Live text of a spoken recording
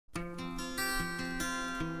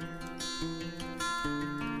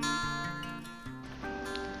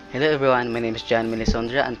Hello everyone, my name is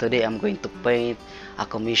jmlisondra and today I'm going to paint a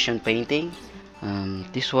commission painting.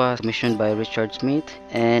 This was commissioned by Richard Smith,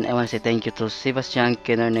 and I want to say thank you to Sebastian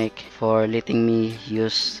Kennernick for letting me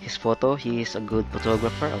use his photo. He is a good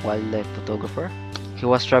photographer, a wildlife photographer. He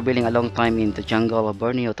was traveling a long time in the jungle of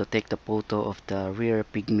Borneo to take the photo of the rare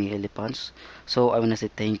pygmy elephants. So I want to say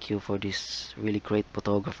thank you for this really great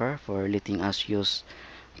photographer for letting us use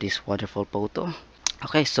this wonderful photo.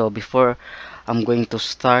 Okay, so before I'm going to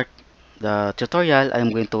start the tutorial, I'm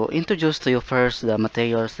going to introduce to you first the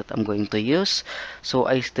materials that I'm going to use. So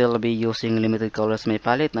I still be using limited colors my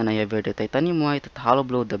palette, and I have here the titanium white, the hollow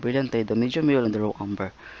blue, the brilliante, the medium mule, and the raw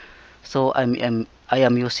umber. So I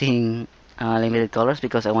am using limited colors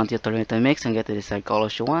because I want you to learn to mix and get the desired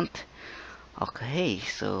colors you want. Okay,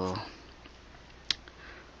 so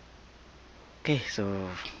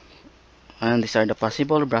and these are the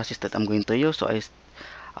possible brushes that I'm going to use. So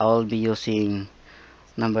I'll be using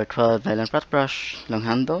number 12 nylon flat brush, long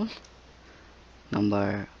handle.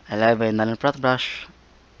 Number 11 nylon flat brush,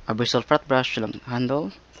 a bristle flat brush, long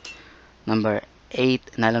handle. Number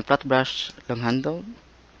 8 nylon flat brush, long handle.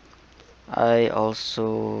 I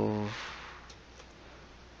also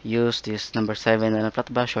use this number 7 nylon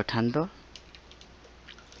flat brush, short handle.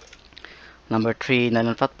 Number 3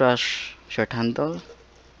 nylon flat brush, short handle.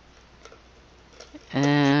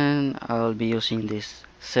 And I'll be using this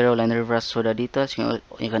zero liner brush for the details.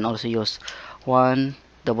 You can also use 1,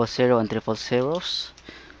 double zero, and triple zeros.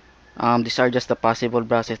 These are just the possible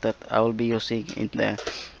brushes that I will be using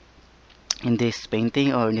in this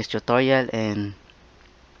painting or in this tutorial, and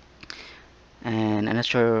I'm not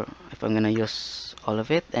sure if I'm gonna use all of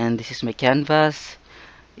it. And this is my canvas.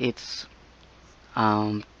 It's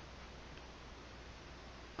not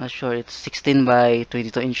sure, it's 16 by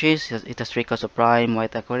 22 inches. It has 3 coats of prime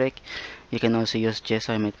white acrylic. You can also use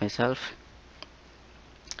gesso. I made myself.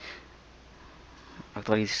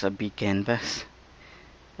 Actually, this is a big canvas.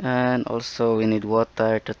 And also we need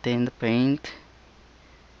water to thin the paint,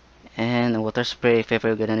 and a water spray if ever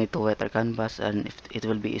you're gonna need to wet our canvas, and if it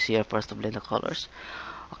will be easier for us to blend the colors.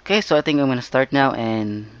 Okay, so I think I'm gonna start now,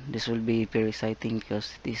 and this will be very exciting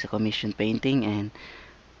because this is a commission painting, and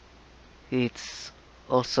it's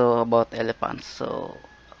also about elephants. So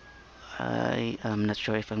I am not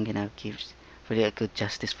sure if I'm gonna give really a good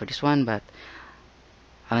justice for this one, but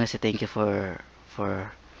I wanna say thank you for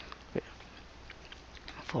for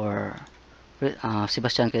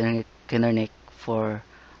Sebastian Kennernick for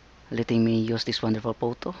letting me use this wonderful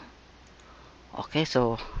photo. Okay,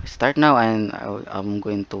 so start now, and I'm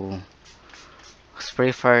going to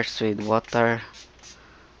spray first with water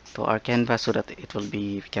to our canvas so that it will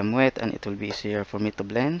become wet and it will be easier for me to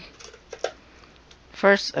blend.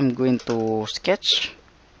 First, I'm going to sketch,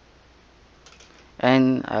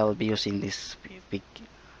 and I'll be using this big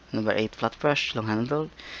number 8 flat brush, long handled,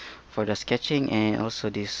 for the sketching, and also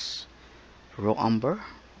this raw umber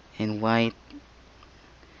in white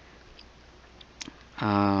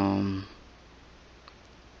um,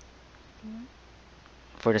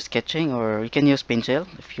 for the sketching, or you can use pencil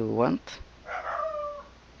if you want.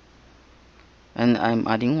 And I'm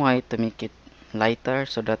adding white to make it lighter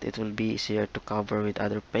so that it will be easier to cover with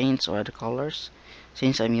other paints or other colors,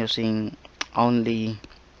 since I'm using only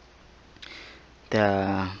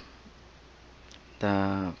the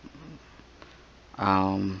the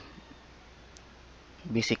um,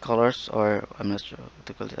 basic colors, or I'm not sure what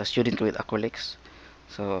to call it, a student with acrylics.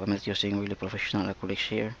 So I'm not using really professional acrylics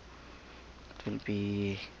here. It will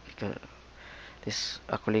be because these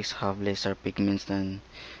acrylics have lesser pigments than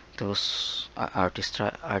those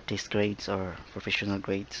artist grades or professional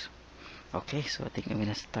grades. Okay, so I think I'm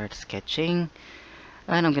gonna start sketching,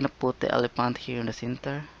 and I'm gonna put the elephant here in the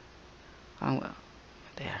center. Well,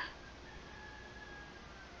 there.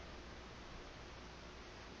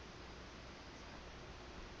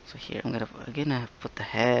 So here I'm gonna again put the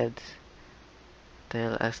head.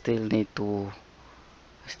 Till I still need to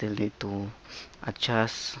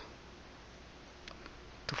adjust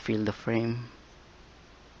to fill the frame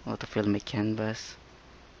or to fill my canvas.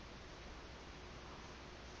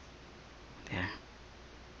 There.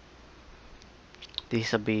 This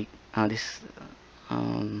is a big this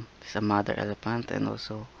is a mother elephant, and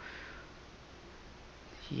also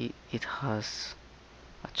it has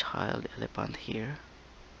a child elephant here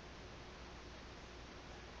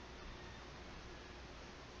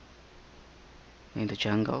in the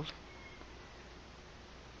jungle.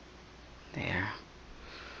 There.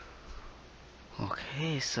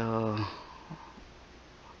 Okay, so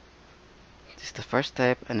this is the first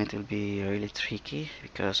step, and it will be really tricky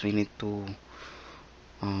because we need to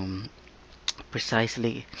um,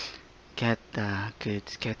 precisely get the good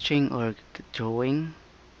sketching or good drawing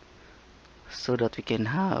so that we can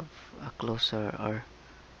have a closer or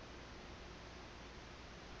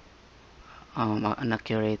an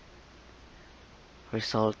accurate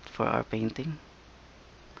result for our painting.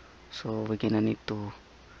 So we're gonna need to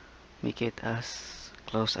make it as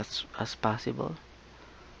close as possible.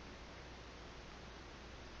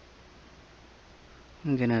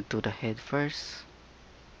 I'm gonna do the head first.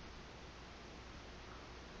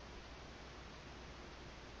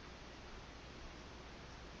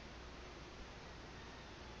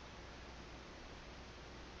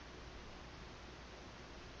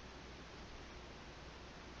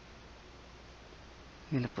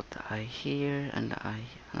 I'm gonna put the eye here and the eye,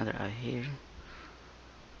 another eye here.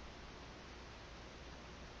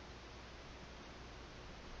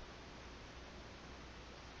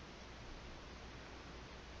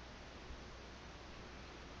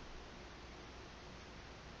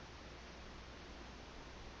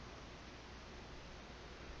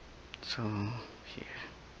 So here,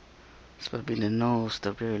 this will be the nose,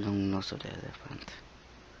 the very long nose of the elephant.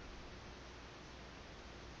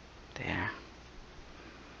 There.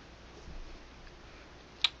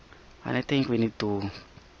 And I think we need to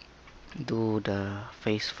do the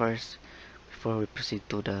face first before we proceed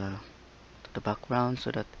to the background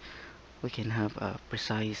so that we can have a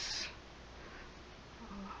precise,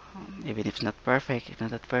 even if it's not perfect, if not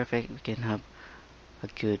that perfect, we can have a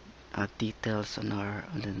good details on our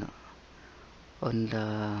on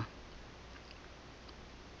the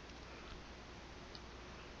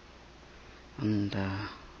on the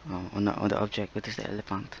on the object, which is the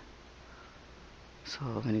elephant.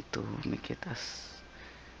 So we need to make it as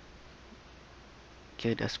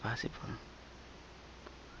good as possible.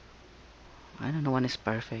 I don't know one is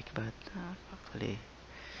perfect, but actually,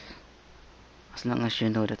 as long as you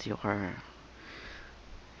know that you are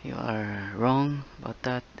wrong about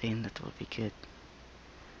that, then that will be good,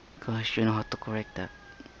 because you know how to correct that.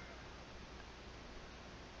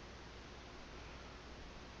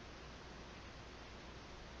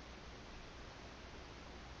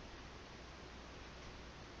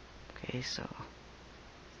 Okay, so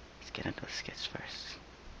let's get into the sketch first.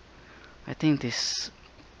 I think this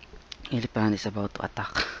elephant is about to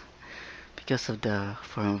attack because of the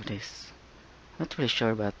form of this. Not really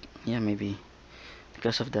sure, but yeah, maybe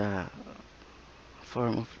because of the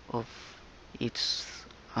form of its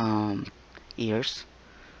um, ears.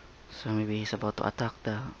 So maybe he's about to attack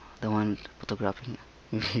the one photographing.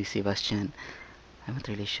 Maybe Sebastian. I'm not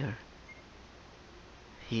really sure.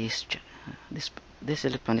 He's this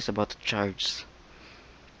elephant is about to charge.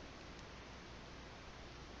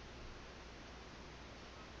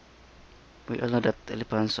 We all know that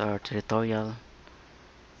elephants are territorial,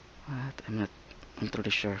 but I'm not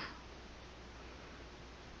really sure.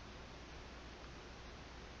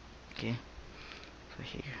 Okay, so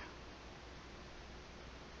here.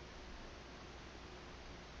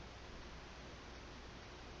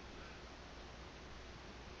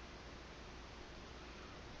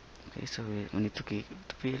 Okay, so we need to be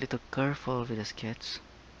a little careful with the sketch.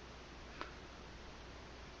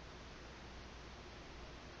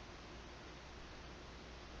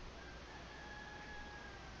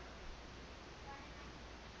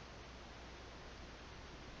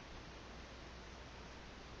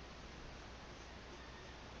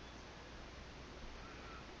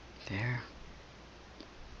 There.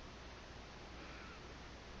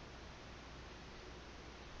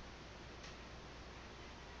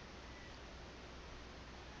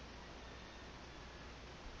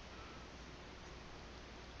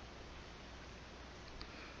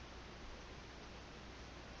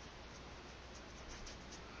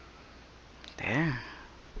 There.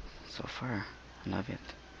 So far, I love it.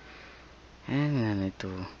 And I need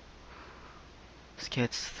to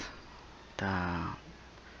sketch the.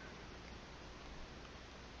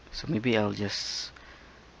 So maybe to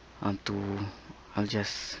I'll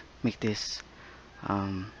just make this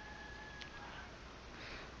um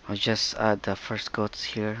I'll just add the first coats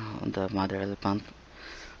here on the mother elephant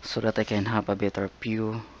so that I can have a better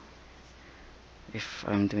view if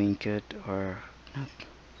I'm doing good or not.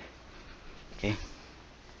 Okay.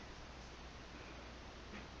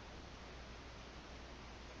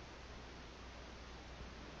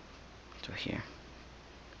 So here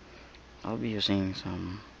I'll be using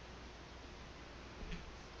some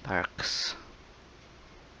darks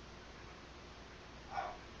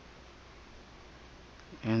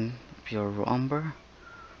and pure umber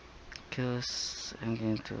because I'm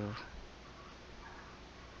going to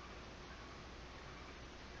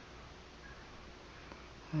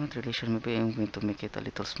I'm not really sure, maybe I'm going to make it a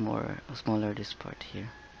little smaller this part here.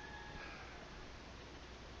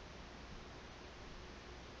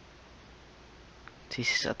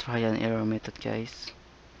 This is a trial and error method, guys.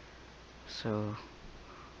 So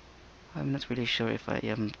I'm not really sure if I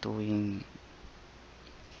am doing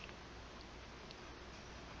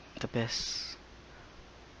the best,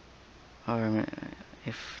 or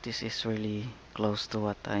if this is really close to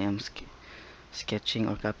what I am sketching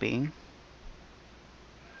or copying.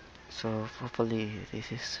 So hopefully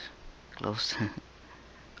this is close.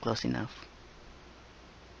 Close enough.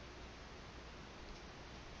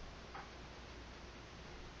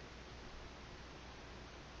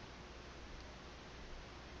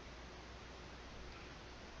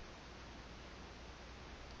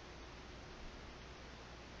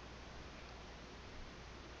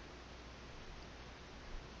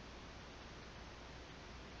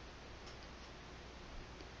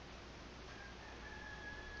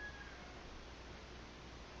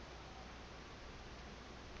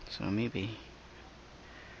 So maybe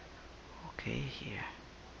okay here.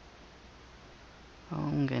 Oh,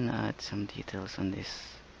 I'm gonna add some details on this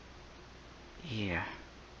here.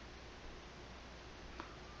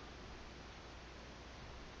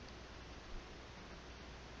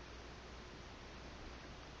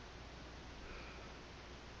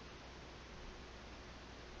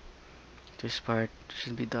 This part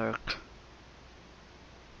should be dark.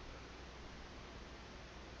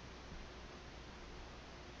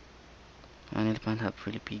 An elephant have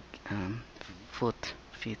really big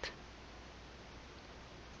feet.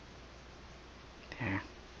 There.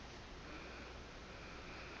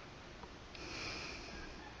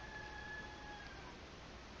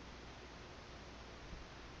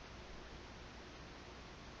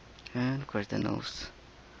 And of course the nose.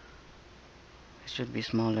 It should be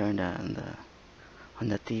smaller on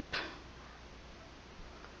the tip.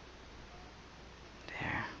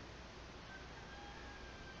 There.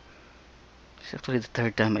 It's actually the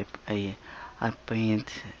third time I paint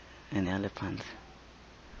an elephant.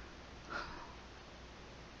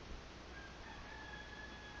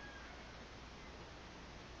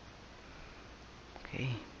 Okay.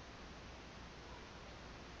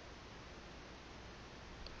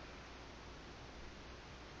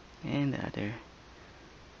 And the other.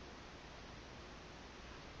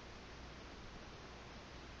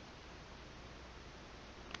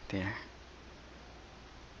 There.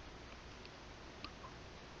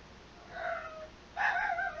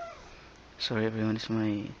 Sorry everyone, it's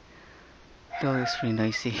my dog is really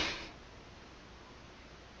noisy.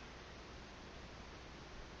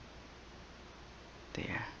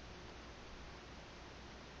 There.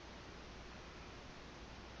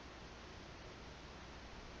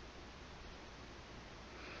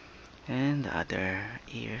 And the other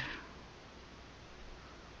ear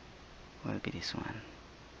will be this one.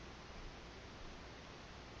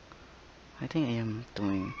 I think I am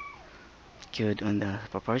doing good on the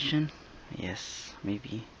proportion. Yes,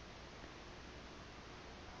 maybe.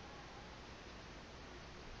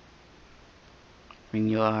 When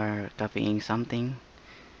you are copying something,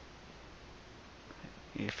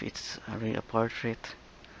 if it's a real portrait,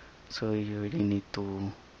 so you really need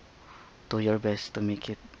to do your best to make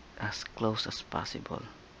it as close as possible.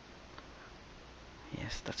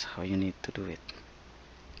 Yes, that's how you need to do it.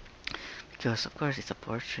 Because of course it's a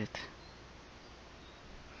portrait.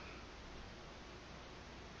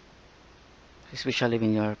 Especially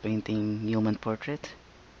when you are painting human portrait.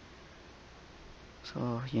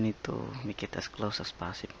 So you need to make it as close as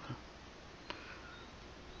possible.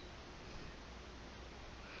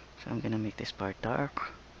 So I'm gonna make this part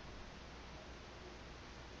dark.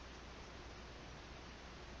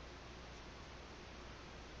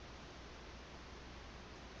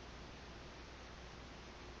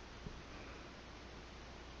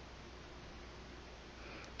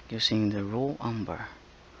 Using the raw umber.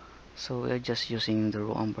 So we're just using the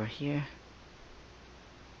raw umber here.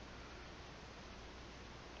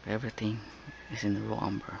 Everything is in the raw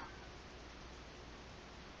umber.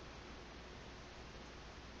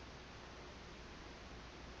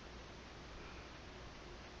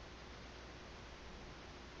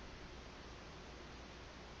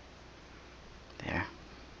 There.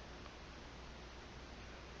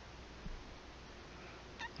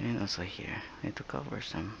 And also here, I need to cover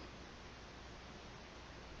some.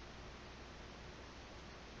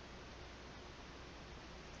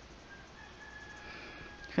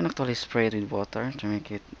 You can actually spray it with water to make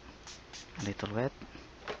it a little wet.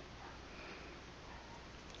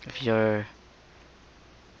 If you're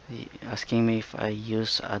asking me if I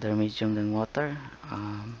use other medium than water,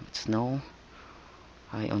 it's no.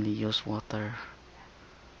 I only use water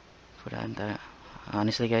for the entire.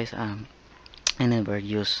 Honestly, guys, I never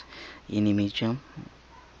use any medium,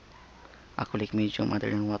 acrylic medium other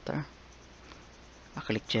than water.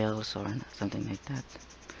 acrylic gels or something like that.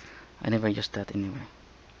 I never used that anywhere,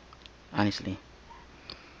 honestly.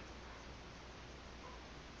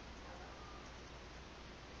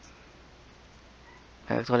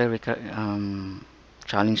 I actually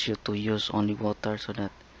challenge you to use only water so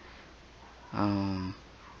that um,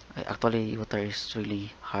 actually water is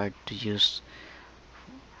really hard to use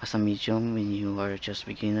as a medium when you are just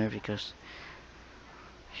beginner because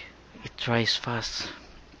it dries fast.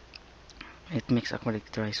 It makes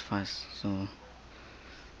acrylic dries fast, so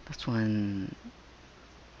that's one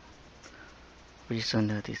reason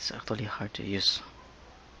that it's actually hard to use.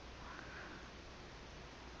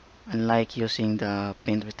 Unlike using the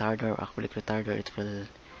paint retarder or acrylic retarder, it will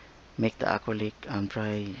make the acrylic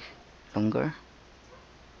dry longer,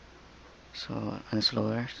 so and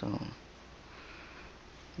slower. So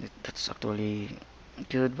that's actually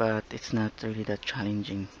good, but it's not really that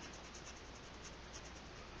challenging.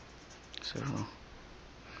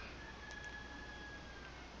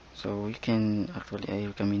 So you can actually, I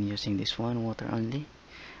recommend using this one, water only,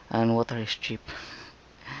 and water is cheap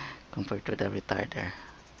compared to the retarder.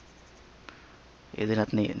 You do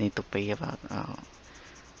not need to pay about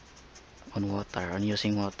on water, on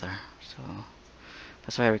using water. So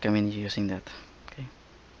that's why I recommend you using that. Okay.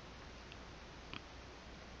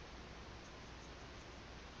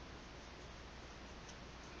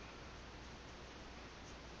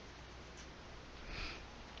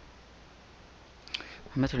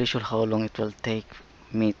 I'm not really sure how long it will take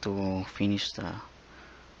me to finish the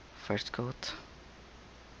first coat.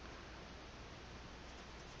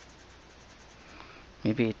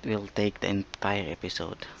 Maybe it will take the entire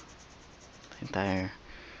episode. The entire.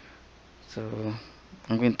 So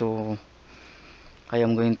I'm going to. I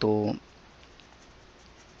am going to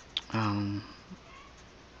um,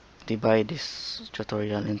 divide this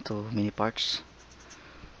tutorial into many parts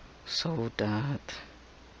so that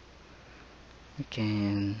we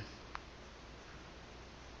can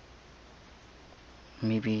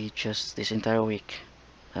maybe just this entire week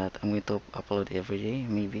that I'm going to upload every day.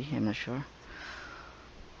 Maybe I'm not sure.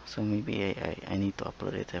 So maybe I need to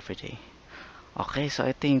upload it every day. Okay, so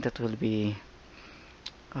I think that will be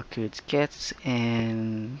a good sketch,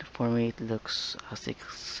 and for me it looks as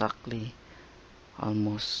exactly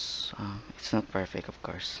almost it's not perfect of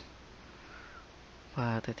course,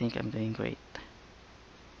 but I think I'm doing great.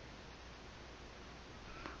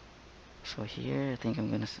 So here I think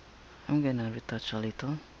I'm gonna retouch a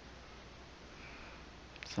little.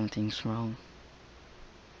 Something's wrong.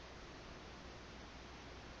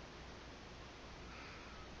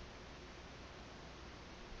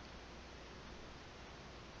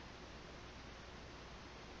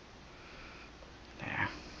 There.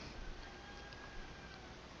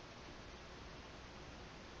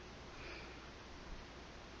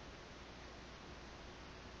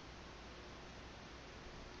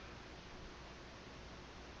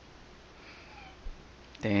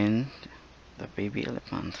 Then the baby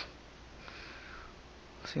elephant.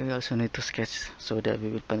 So we also need to sketch so the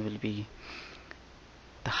baby elephant will be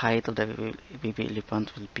the height of the baby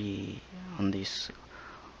elephant will be on this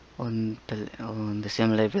on the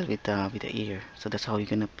same level with the ear. So that's how you're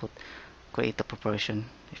gonna create the proportion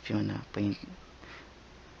if you wanna paint.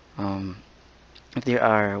 Um, if there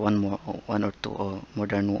are one or two or more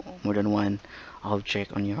than one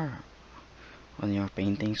object on your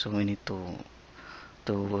painting, so we need to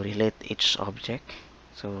relate each object.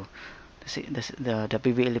 So the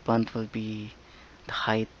baby elephant will be the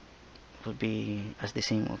height will be as the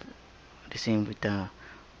same with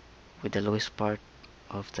the lowest part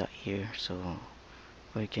of the ear. So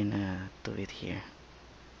we can do it here.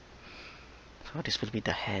 So this will be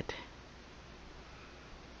the head.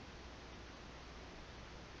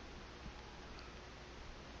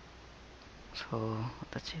 So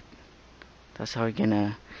that's it. That's how you're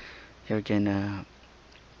gonna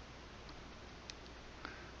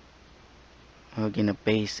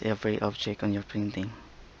base every object on your printing.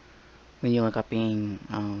 When you are copying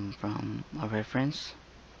from a reference,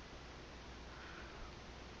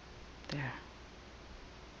 there.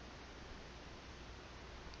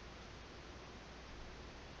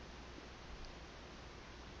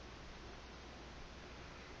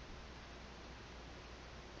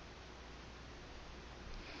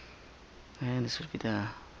 And this will be the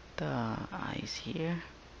eyes here.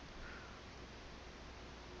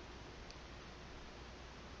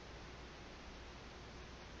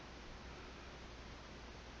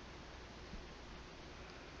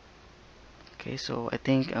 Okay, so I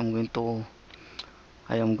think I am going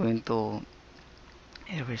to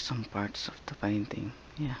erase some parts of the painting.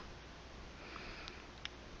 Yeah.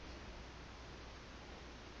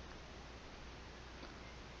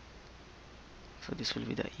 So this will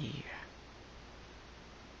be the ear.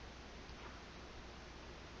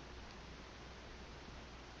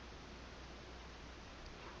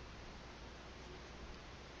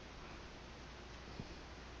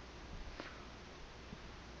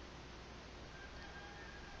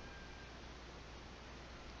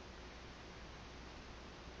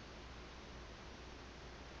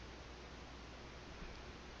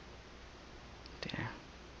 There.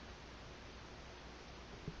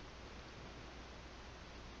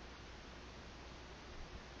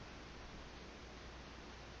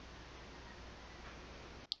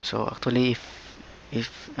 So actually,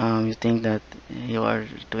 if you think that you are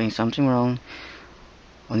doing something wrong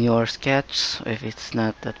on your sketch, if it's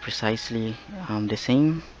not that precisely the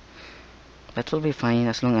same, that will be fine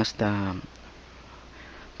as long as the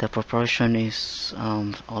proportion is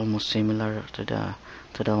almost similar to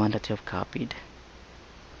the one that you have copied.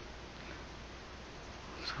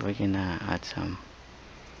 So we're gonna add some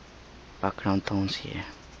background tones here.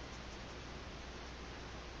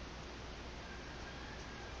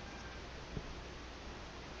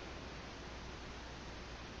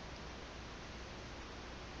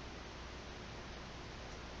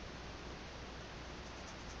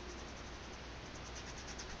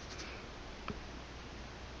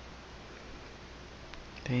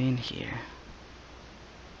 Then here,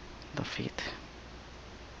 the feet.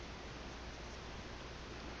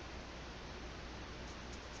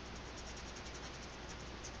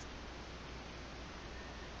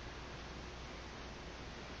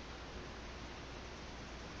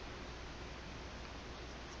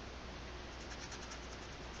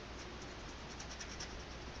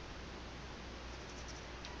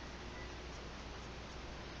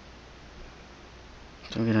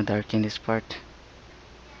 So I'm gonna darken this part.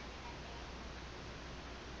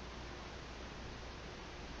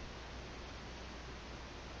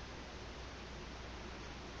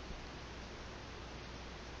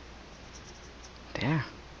 There.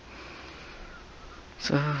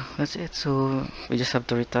 So that's it. So we just have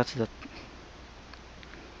to retouch that.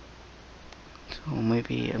 So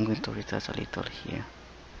maybe I'm going to retouch a little here.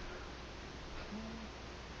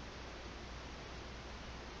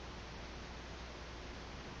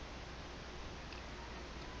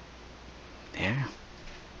 There.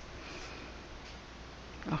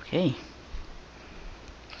 Okay.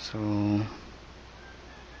 So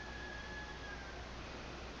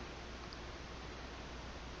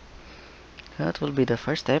that will be the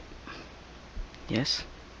first step. Yes.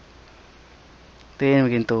 Then we're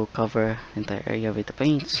going to cover the entire area with the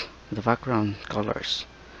paints, the background colors.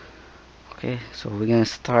 Okay, so we're gonna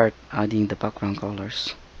start adding the background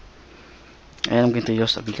colors. And I'm going to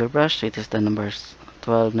use a bigger brush. It is the number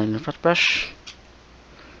 12 nylon flat brush.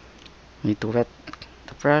 We need to wet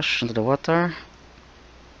the brush into the water.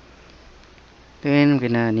 Then we're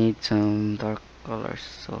gonna need some dark colors.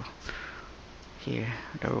 So here,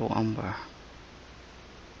 the raw umber.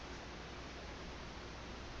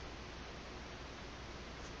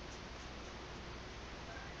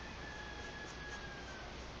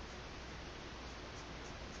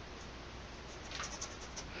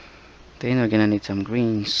 Then we're gonna need some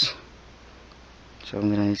greens. So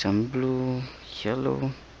I'm gonna need some blue,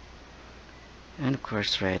 yellow, and of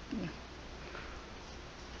course red.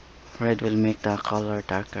 Red will make the color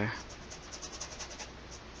darker.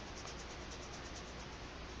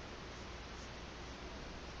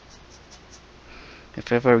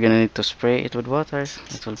 If ever we're gonna need to spray it with water,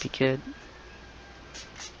 it will be good.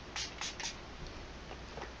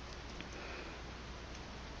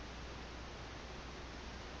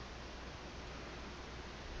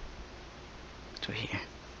 To here.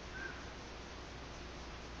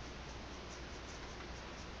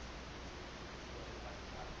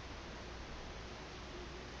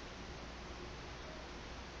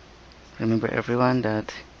 Remember everyone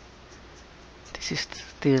that this is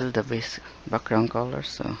still the base background color,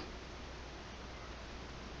 so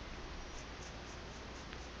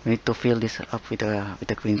we need to fill this up with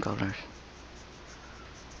the green color.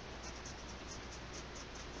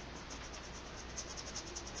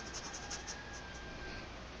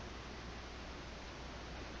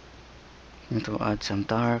 We need to add some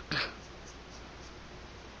dark.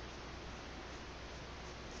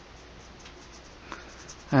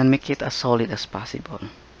 And make it as solid as possible.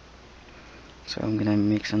 So I'm gonna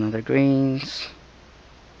mix another greens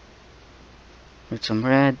with some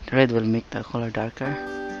red. Red will make the color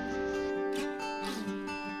darker.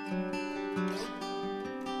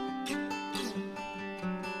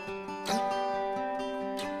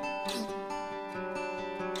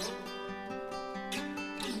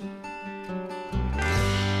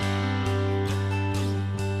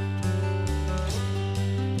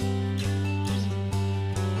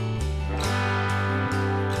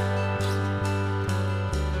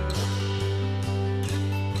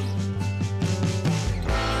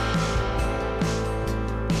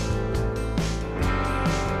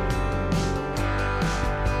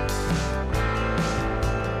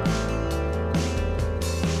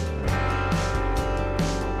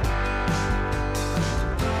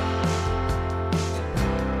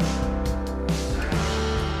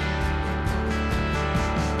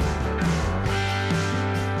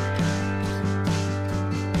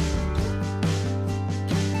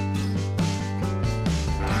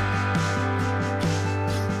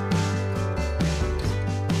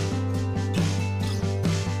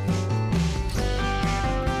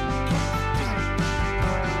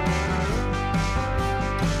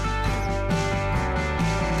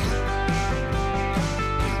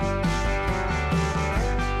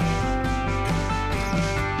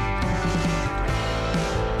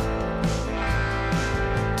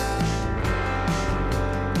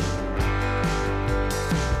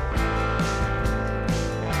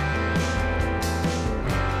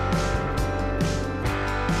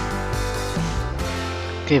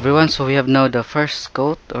 Okay everyone, so we have now the first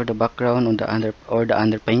coat or the background on the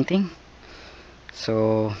underpainting.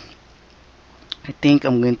 So I think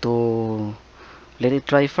I'm going to let it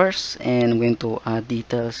dry first, and I'm going to add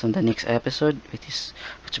details on the next episode,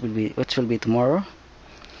 which will be tomorrow.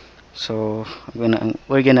 So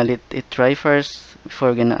we're gonna let it dry first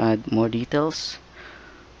before we're gonna add more details.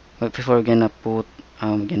 But before we're gonna put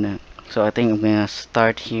gonna so I think I'm gonna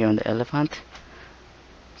start here on the elephant.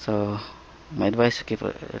 So my advice to keep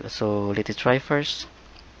so let it dry first,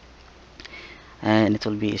 and it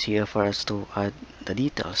will be easier for us to add the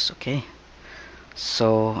details. Okay,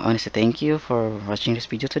 so I want to say thank you for watching this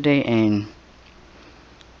video today, and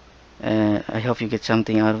I hope you get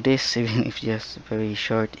something out of this, even if just very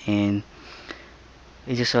short. And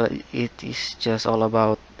it is just all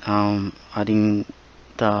about adding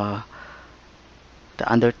the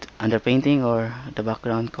underpainting or the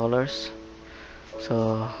background colors.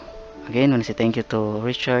 So again, I want to say thank you to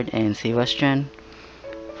Richard and Sebastian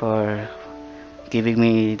for giving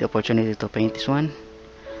me the opportunity to paint this one.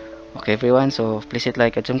 Okay everyone, so please hit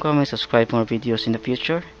like, add some comments, subscribe for more videos in the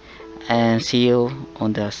future, and see you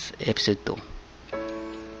on this episode 2.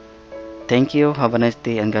 Thank you, have a nice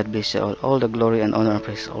day, and God bless you all. All the glory and honor and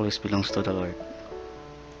praise always belongs to the Lord.